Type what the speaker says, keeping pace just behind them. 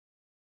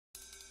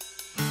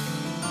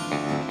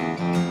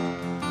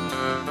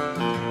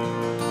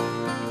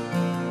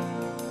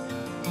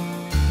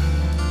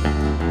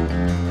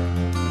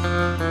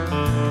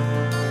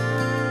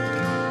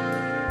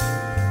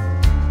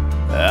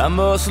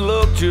us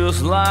look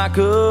just like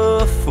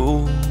a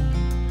fool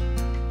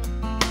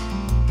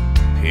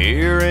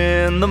here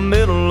in the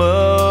middle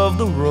of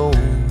the road,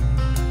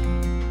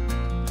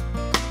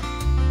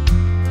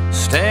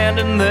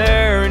 standing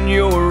there in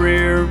your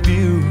rear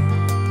view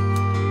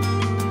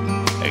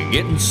and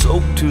getting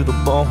soaked to the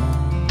bone.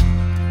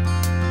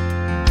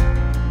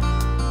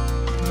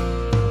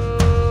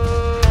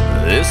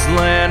 This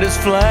land is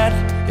flat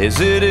as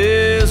it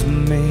is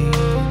mean.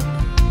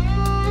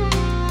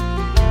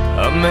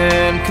 A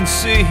man can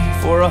see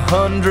for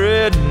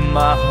 100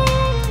 miles.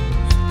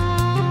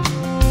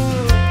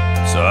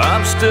 So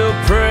I'm still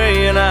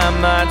praying I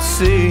might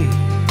see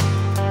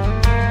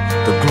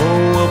the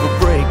glow of a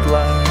brake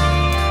light.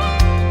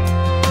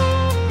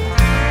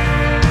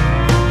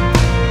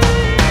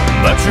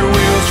 Let your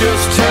wheels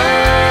just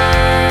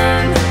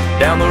turn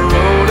down the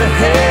road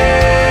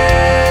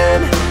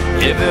ahead.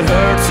 If it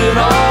hurts at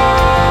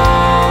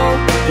all,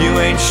 you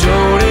ain't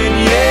showed it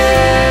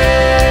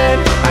yet.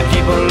 I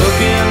keep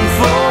looking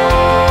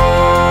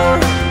for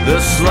the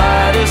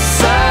slightest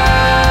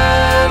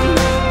sign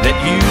that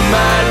you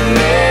might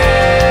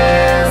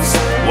miss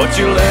what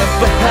you left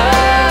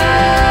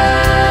behind.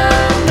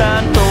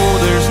 I know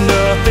there's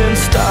nothing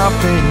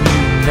stopping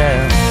you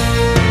now,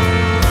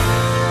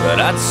 but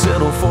I'd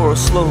settle for a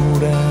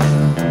slowdown.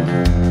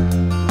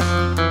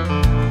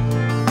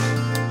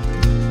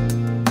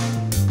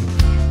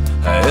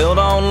 I held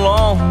on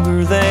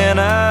longer than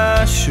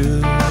I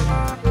should,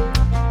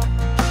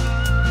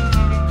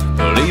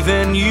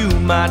 believing you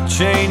might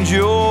change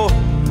your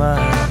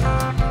mind.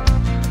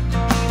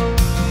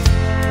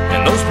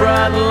 And those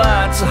bright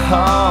lights of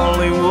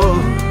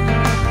Hollywood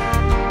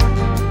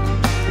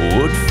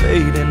would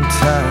fade in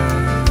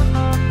time.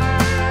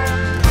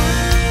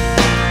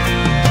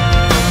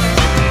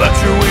 Let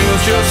your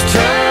wheels just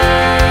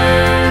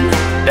turn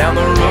down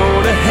the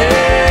road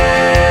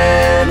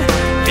ahead.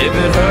 If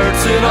it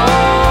hurts at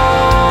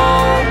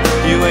all,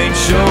 you ain't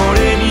shown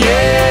it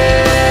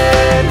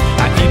yet.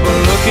 I keep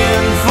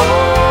looking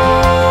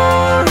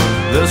for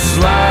the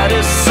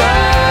slightest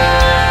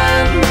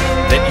sign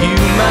that you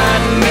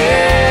might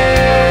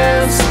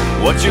miss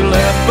what you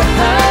left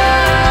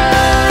behind.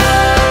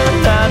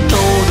 I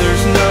know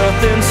there's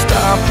nothing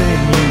stopping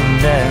you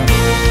now,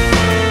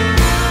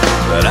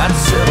 but I'd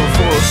settle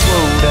for a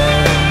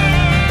slowdown.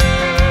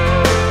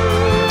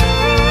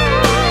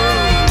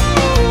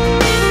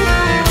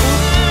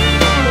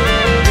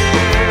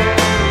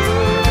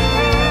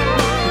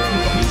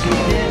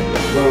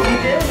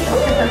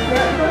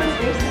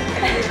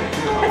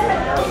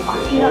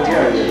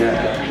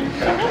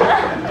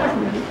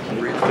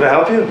 Can I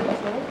help you?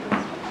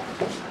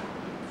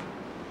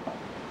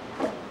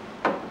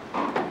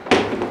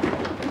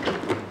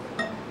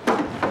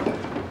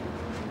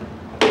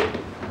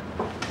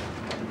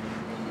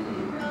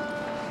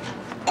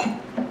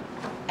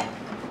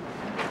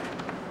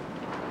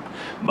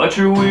 But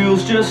your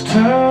wheels just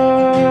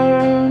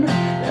turn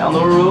down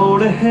the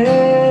road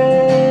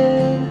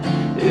ahead.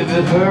 If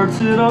it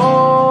hurts at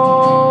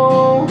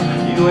all,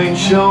 you ain't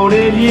shown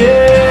it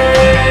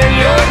yet.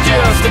 You're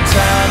just a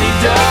tiny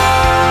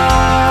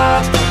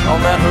dot on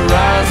that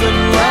horizon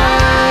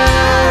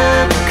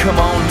line. Come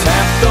on,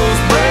 tap those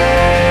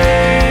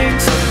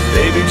brakes,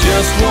 baby,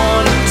 just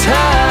one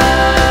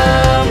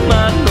time.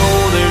 I know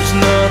there's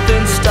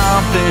nothing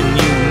stopping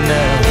you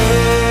now.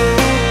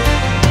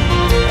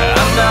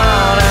 I'm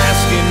not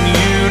asking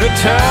you to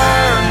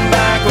turn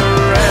back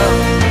around.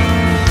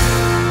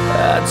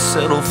 I'd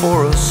settle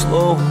for a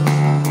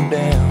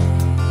slowdown.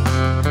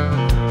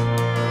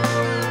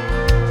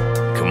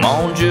 Come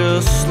on,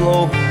 just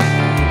slow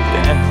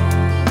down.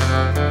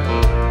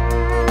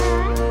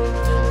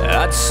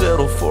 I'd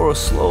settle for a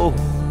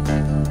slowdown.